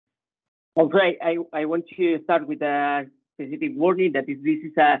Also, I want to start with a specific warning that this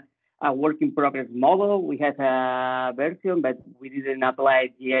is a work in progress model. We have a version, but we didn't apply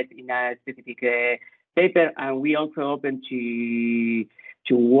it yet in a specific paper, and we also open to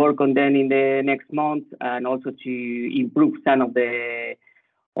work on them in the next month, and also to improve some of the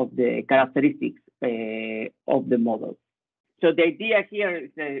characteristics of the model. So the idea here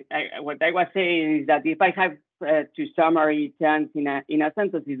is what I was saying is that if I have to summary CHANCE in a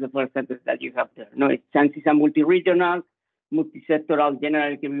sentence, is the first sentence that you have there. No, CHANCE is a multi-regional, multisectoral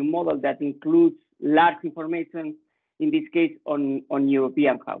general equilibrium model that includes large information, in this case on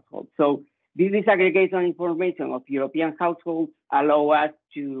European households. So this disaggregation information of European households allow us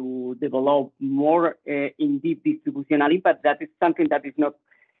to develop more in-depth distributional impact. That is something that is not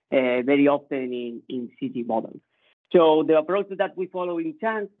very often in CG models. So the approach that we follow in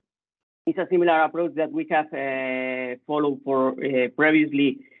CHANCE is a similar approach that we have followed for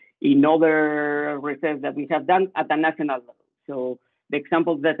previously in other research that we have done at the national level. So the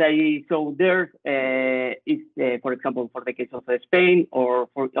examples that I showed there is, for example, for the case of Spain, or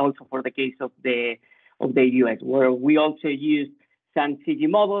also for the case of the US, where we also use some CG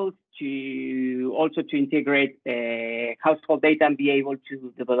models to integrate household data and be able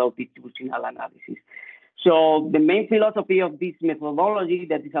to develop distributional analysis. So the main philosophy of this methodology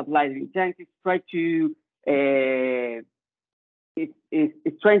that is applied in CHANCE is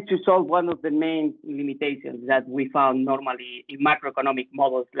trying to solve one of the main limitations that we found normally in macroeconomic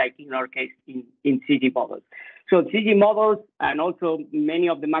models, like in our case in CG models. So CG models and also many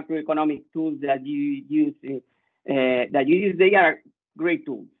of the macroeconomic tools that you use, they are great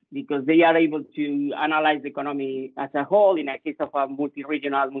tools because they are able to analyze the economy as a whole. In a case of a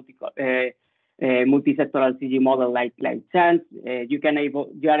multi-regional, multisectoral CG model like CHANCE, you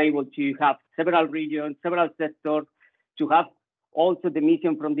are able to have several regions, several sectors, to have also the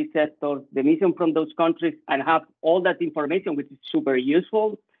mission from these sectors, the mission from those countries, and have all that information, which is super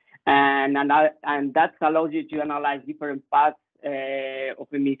useful. And that allows you to analyze different paths of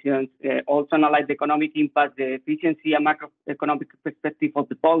emissions, also analyze the economic impact, the efficiency and macroeconomic perspective of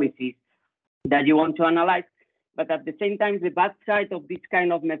the policies that you want to analyze. But at the same time, the bad side of this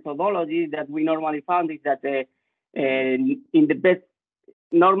kind of methodology that we normally found is that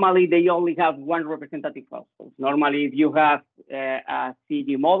normally they only have one representative household. Normally, if you have a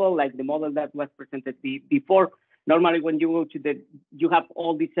CG model, like the model that was presented before, normally when you go you have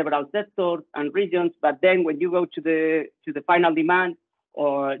all these several sectors and regions, but then when you go to the final demand,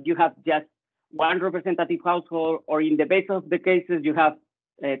 or you have just one representative household, or in the best of the cases, you have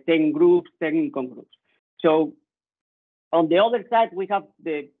 10 groups, 10 income groups. So on the other side, we have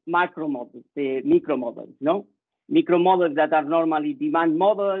the micro models, the micro models, no? Micro models that are normally demand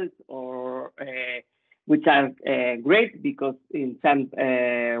models, or which are great because in some,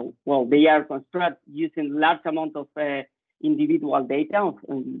 they are constructed using large amount of individual data.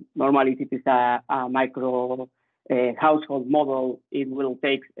 Normally, if it is a micro household model, it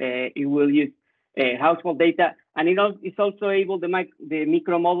will use household data, and it's also able, the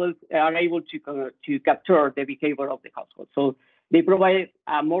micro models are able to capture the behavior of the household. So they provide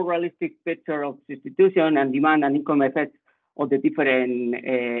a more realistic picture of substitution and demand and income effects of the different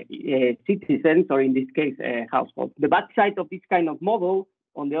citizens, or in this case, households. The bad side of this kind of model,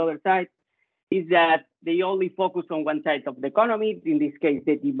 on the other side, is that they only focus on one side of the economy, in this case,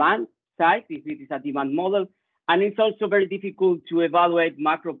 the demand side, if it is a demand model. And it's also very difficult to evaluate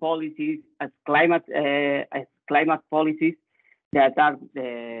macro policies as climate policies that are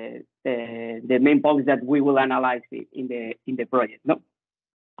the main policies that we will analyze in the project. No?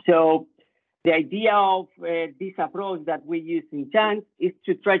 So the idea of this approach that we use in CHANCE is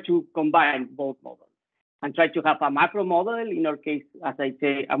to try to combine both models and try to have a macro model, in our case, as I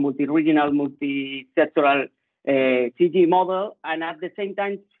say, a multi-regional, multi-sectoral CG model, and at the same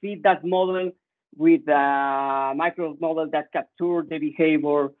time feed that model with a micro model that captures the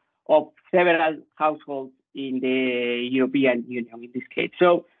behavior of several households in the European Union, in this case.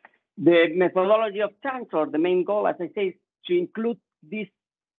 So the methodology of CHANCE, or the main goal, as I say, is to include the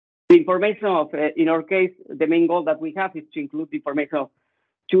information of, in our case, the main goal that we have is to include the information of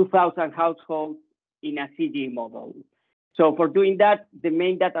 2,000 households in a CG model. So for doing that, the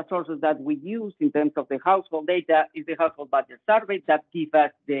main data sources that we use in terms of the household data is the household budget survey that gives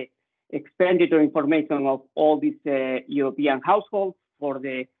us the expenditure information of all these European households for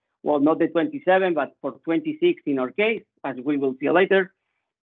the, not the 27, but for 26 in our case, as we will see later.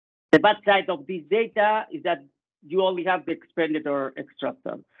 The bad side of this data is that you only have the expenditure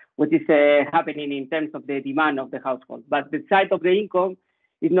extractor, which is happening in terms of the demand of the household. But the side of the income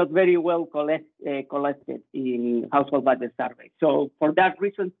is not very well collected in household budget survey. So for that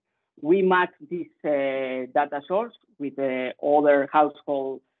reason, we match this data source with other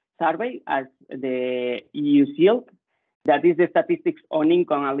household survey as the EU SILC, that is the statistics on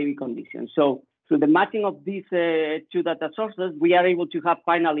income and living conditions. So through the matching of these two data sources, we are able to have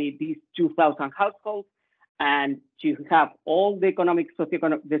finally these 2,000 households and to have all the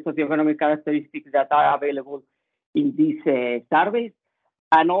socioeconomic characteristics that are available in these surveys,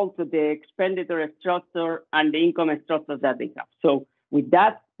 and also the expenditure structure and the income structure that they have. So with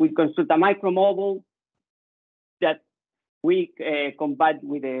that, we construct a micro model that we combine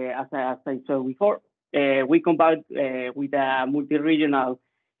with, as I said before, we combine with a multi-regional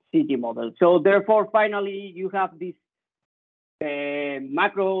CGE model. So therefore, finally, you have this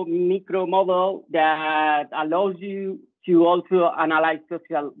micro model that allows you to also analyze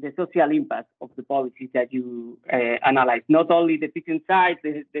the social impact of the policies that you analyze, not only the efficient side,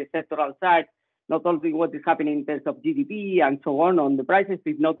 the sectoral side, not only what is happening in terms of GDP and so on the prices,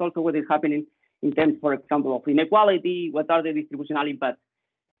 but not also what is happening in terms, for example, of inequality, what are the distributional impacts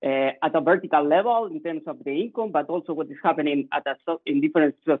at a vertical level in terms of the income, but also what is happening in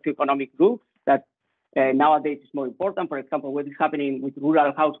different socioeconomic groups that nowadays is more important. For example, what is happening with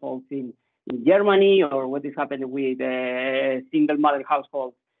rural households in Germany, or what is happening with single mother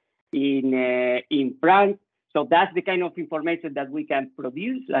households in France. So that's the kind of information that we can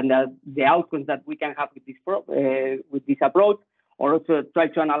produce, and the outcomes that we can have with this approach, or also try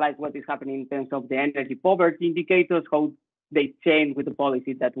to analyze what is happening in terms of the energy poverty indicators, how they change with the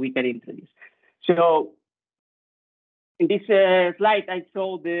policies that we can introduce. So in this slide, I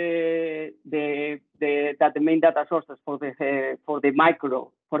show that the main data sources for the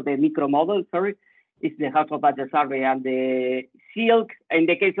micro model, is the household budget survey and the SILC. In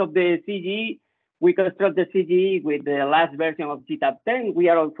the case of the CGE, we construct the CGE with the last version of GTAP 10. We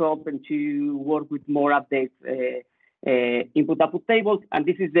are also open to work with more updates, input-output tables, and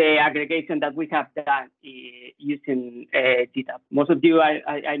this is the aggregation that we have done using GTAP. Most of you,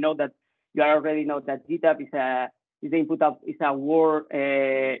 I know that you already know that GTAP is a Word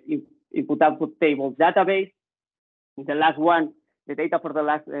input-output table database. The last one, the data for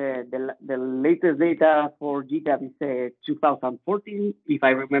the latest data for GTAP is 2014, if I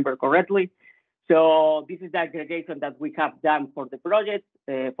remember correctly. So this is the aggregation that we have done for the project,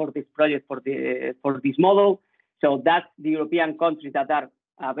 for this model. So that's the European countries that are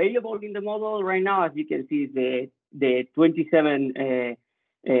available in the model right now. As you can see, the 27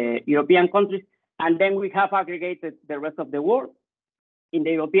 European countries. And then we have aggregated the rest of the world. In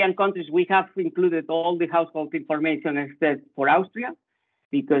the European countries, we have included all the household information except for Austria,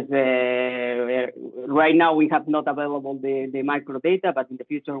 because right now we have not available the micro data, but in the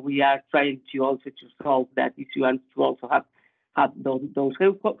future we are trying to also to solve that issue and to also have those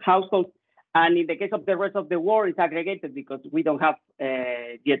households. And in the case of the rest of the world, it's aggregated because we don't have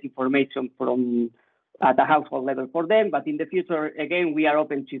yet information from at the household level for them. But in the future, again, we are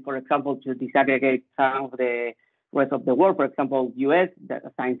open to, for example, to disaggregate some of the rest of the world. For example, US,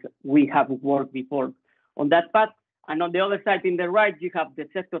 data science, we have worked before on that path. And on the other side, in the right, you have the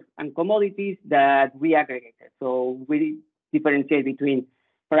sectors and commodities that we aggregated. So we differentiate between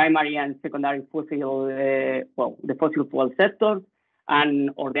primary and secondary fossil, the fossil fuel sector,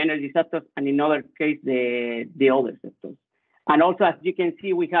 or the energy sector, and in other case, the other sectors. And also, as you can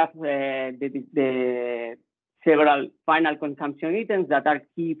see, we have the several final consumption items that are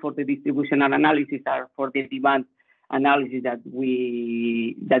key for the distributional analysis, or for the demand analysis that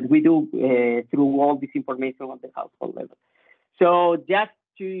we do through all this information on the household level. So just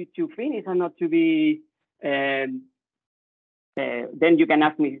to finish and not to be, then you can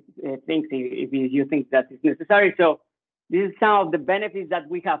ask me things if you think that is necessary. So this is some of the benefits that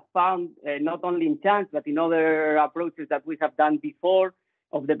we have found, not only in CHANCE, but in other approaches that we have done before,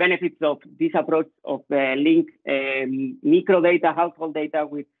 of the benefits of this approach of link microdata, household data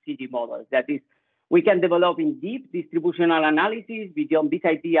with CGE models. That is, we can develop in deep distributional analysis beyond this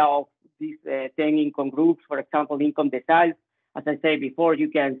idea of these 10 income groups, for example, income deciles. As I said before, you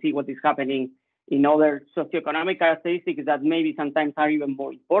can see what is happening in other socioeconomic characteristics that maybe sometimes are even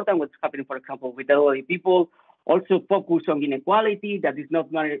more important, what's happening, for example, with elderly people. Also focus on inequality. That is not,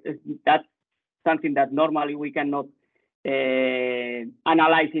 that's something that normally we cannot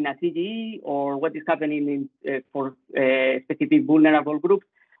analyze in a CGE, or what is happening for specific vulnerable groups.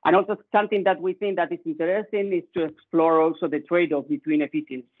 And also something that we think that is interesting is to explore also the trade-off between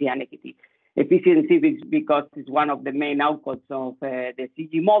efficiency and equity. Efficiency because it's one of the main outputs of the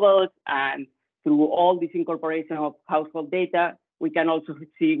CGE models, and through all this incorporation of household data, we can also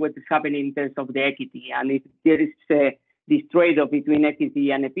see what is happening in terms of the equity. And if there is this trade-off between equity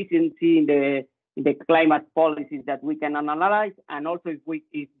and efficiency in the the climate policies that we can analyze, and also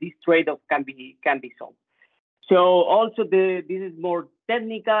if this trade-off can be solved. So also this is more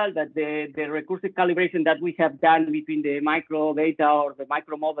technical, that the recursive calibration that we have done between the microdata or the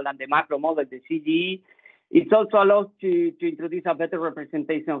micro model and the macro model, the CGE, it also allows to introduce a better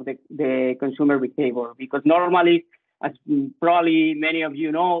representation of the consumer behavior, because normally, as probably many of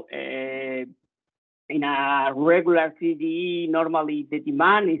you know, in a regular CGE, normally the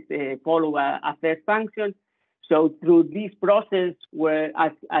demand is follow a set function. So through this process, where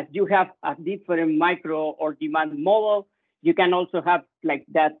as you have a different micro or demand model, you can also have like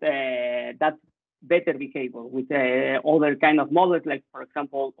that better behavior with other kind of models, like for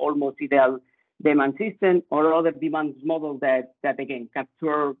example, almost ideal demand system or other demand models that again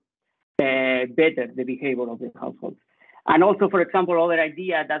capture better the behavior of the households. And also, for example, other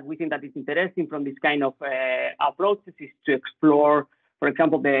idea that we think that is interesting from this kind of approaches is to explore, for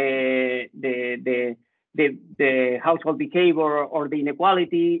example, the household behavior or the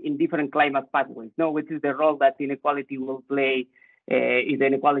inequality in different climate pathways, which is the role that inequality will play if the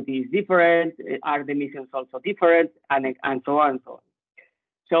inequality is different, are the emissions also different, and so on and so on.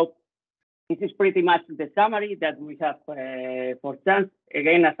 So this is pretty much the summary that we have for CHANCE.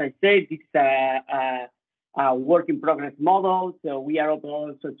 Again, as I said, this is a work in progress model. So we are open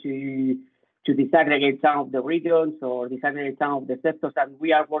also to disaggregate some of the regions or disaggregate some of the sectors, and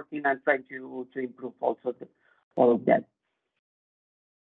we are working and trying to improve also all of that.